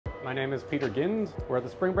My name is Peter Gynd. We're at the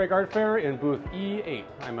Spring Break Art Fair in booth E8.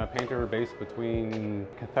 I'm a painter based between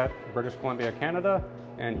Quebec, British Columbia, Canada,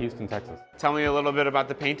 and Houston, Texas. Tell me a little bit about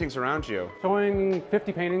the paintings around you. Showing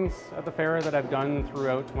 50 paintings at the fair that I've done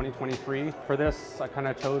throughout 2023. For this, I kind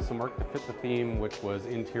of chose some work to fit the theme, which was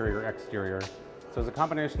interior, exterior. So it's a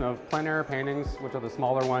combination of plein air paintings, which are the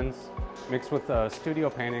smaller ones, mixed with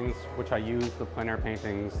studio paintings, which I use the plein air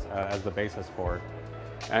paintings as the basis for,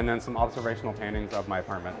 and then some observational paintings of my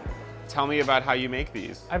apartment. Tell me about how you make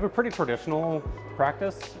these. I have a pretty traditional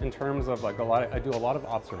practice in terms of I do a lot of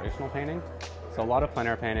observational painting. So a lot of plein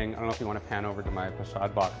air painting. I don't know if you want to pan over to my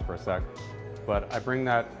facade box for a sec, but I bring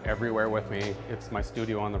that everywhere with me. It's my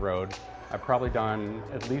studio on the road. I've probably done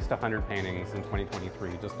at least 100 paintings in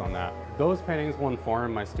 2023 just on that. Those paintings will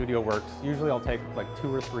inform my studio works. Usually I'll take like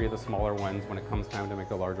 2 or 3 of the smaller ones when it comes time to make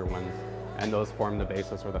the larger ones, and those form the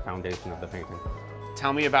basis or the foundation of the painting.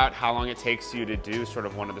 Tell me about how long it takes you to do sort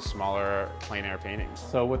of one of the smaller plein air paintings.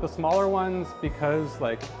 So with the smaller ones, because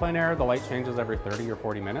like plein air, the light changes every 30 or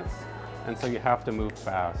 40 minutes, and so you have to move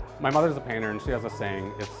fast. My mother's a painter and she has a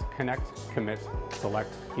saying, it's connect, commit,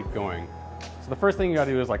 select, keep going. So the first thing you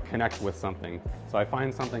gotta do is like connect with something. So I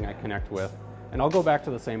find something I connect with, and I'll go back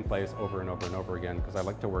to the same place over and over and over again because I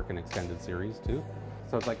like to work in extended series too.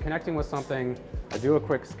 So it's like connecting with something, I do a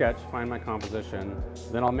quick sketch, find my composition,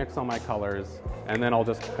 then I'll mix all my colors, and then I'll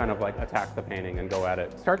just kind of like attack the painting and go at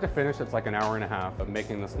it. Start to finish, it's like an hour and a half of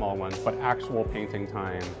making the small ones, but actual painting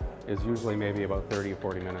time is usually maybe about 30 or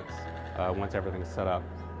 40 minutes once everything's set up.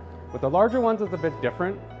 With the larger ones, it's a bit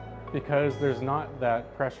different because there's not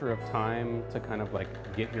that pressure of time to kind of like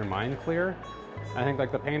get your mind clear. I think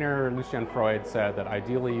like the painter Lucien Freud said that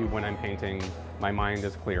ideally when I'm painting, my mind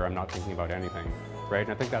is clear, I'm not thinking about anything, right?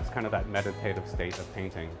 And I think that's kind of that meditative state of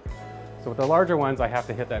painting. So with the larger ones, I have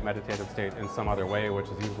to hit that meditative state in some other way, which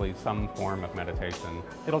is usually some form of meditation.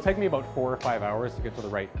 It'll take me about 4 or 5 hours to get to the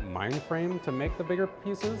right mind frame to make the bigger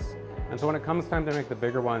pieces. And so when it comes time to make the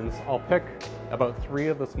bigger ones, I'll pick about 3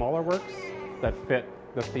 of the smaller works that fit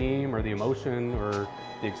the theme or the emotion or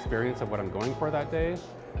the experience of what I'm going for that day.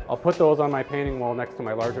 I'll put those on my painting wall next to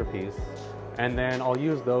my larger piece, and then I'll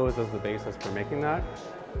use those as the basis for making that.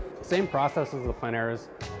 Same process as the plein airs.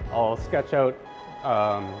 I'll sketch out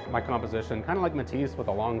my composition, kind of like Matisse with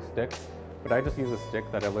a long stick, but I just use a stick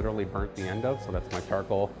that I literally burnt the end of, so that's my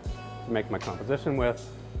charcoal to make my composition with.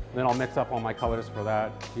 Then I'll mix up all my colors for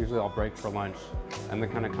that. Usually I'll break for lunch and then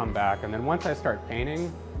kind of come back. And then once I start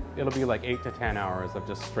painting, it'll be like 8 to 10 hours of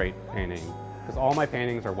just straight painting. Because all my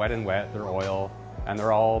paintings are wet and wet, they're oil, and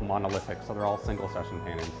they're all monolithic, so they're all single session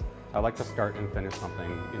paintings. I like to start and finish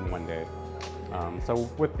something in one day. So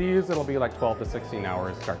with these, it'll be like 12 to 16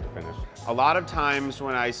 hours start to finish. A lot of times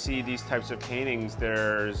when I see these types of paintings,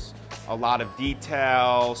 there's a lot of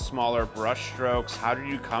detail, smaller brush strokes. How did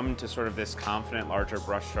you come to sort of this confident, larger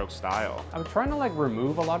brushstroke style? I'm trying to like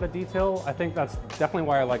remove a lot of detail. I think that's definitely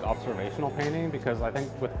why I like observational painting, because I think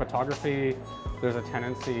with photography, there's a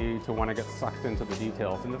tendency to want to get sucked into the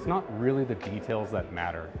details, and it's not really the details that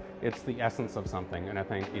matter. It's the essence of something. And I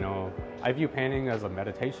think, you know, I view painting as a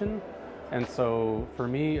meditation. And so for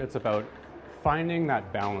me, it's about finding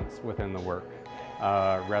that balance within the work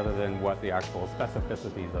rather than what the actual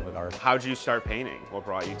specificities of it are. How'd you start painting? What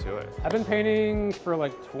brought you to it? I've been painting for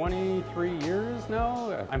like 23 years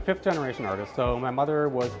now. I'm 5th generation artist. So my mother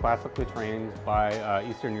was classically trained by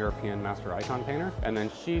Eastern European master icon painter. And then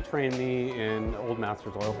she trained me in old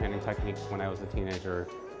masters oil painting techniques when I was a teenager.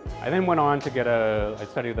 I then went on to get I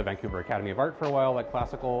studied at the Vancouver Academy of Art for a while, like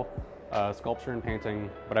classical sculpture and painting,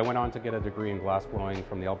 but I went on to get a degree in glassblowing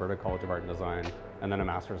from the Alberta College of Art and Design, and then a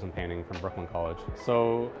master's in painting from Brooklyn College.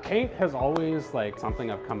 So paint has always like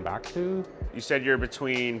something I've come back to. You said you're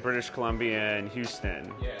between British Columbia and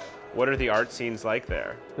Houston. Yeah. What are the art scenes like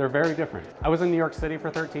there? They're very different. I was in New York City for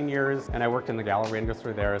 13 years, and I worked in the gallery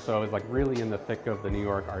industry there, so I was like really in the thick of the New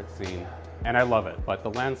York art scene, and I love it, but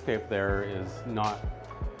the landscape there is not.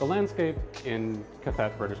 The landscape in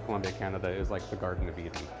Quebec, British Columbia, Canada is like the Garden of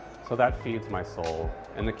Eden. So that feeds my soul.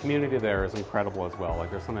 And the community there is incredible as well. Like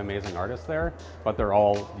there's some amazing artists there, but they're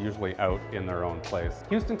all usually out in their own place.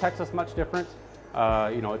 Houston, Texas, much different.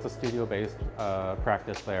 You know, it's a studio-based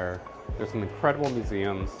practice there. There's some incredible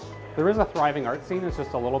museums. There is a thriving art scene, it's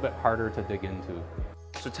just a little bit harder to dig into.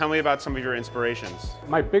 So tell me about some of your inspirations.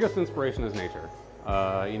 My biggest inspiration is nature.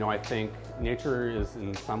 You know, I think nature is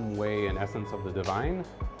in some way an essence of the divine,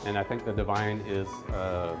 and I think the divine is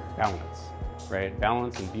balance, right?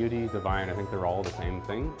 Balance and beauty, divine, I think they're all the same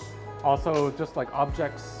thing. Also, just like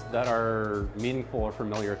objects that are meaningful or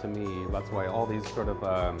familiar to me, that's why all these sort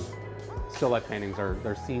of still life paintings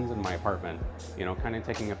they're scenes in my apartment, you know, kind of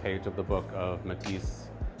taking a page of the book of Matisse,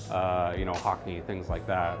 you know, hockey, things like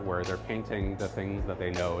that, where they're painting the things that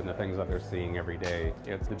they know and the things that they're seeing every day.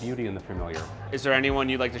 It's the beauty in the familiar. Is there anyone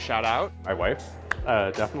you'd like to shout out? My wife,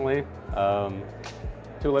 definitely.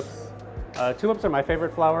 Tulips. Tulips are my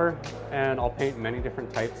favorite flower, and I'll paint many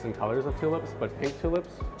different types and colors of tulips, but pink tulips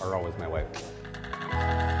are always my wife.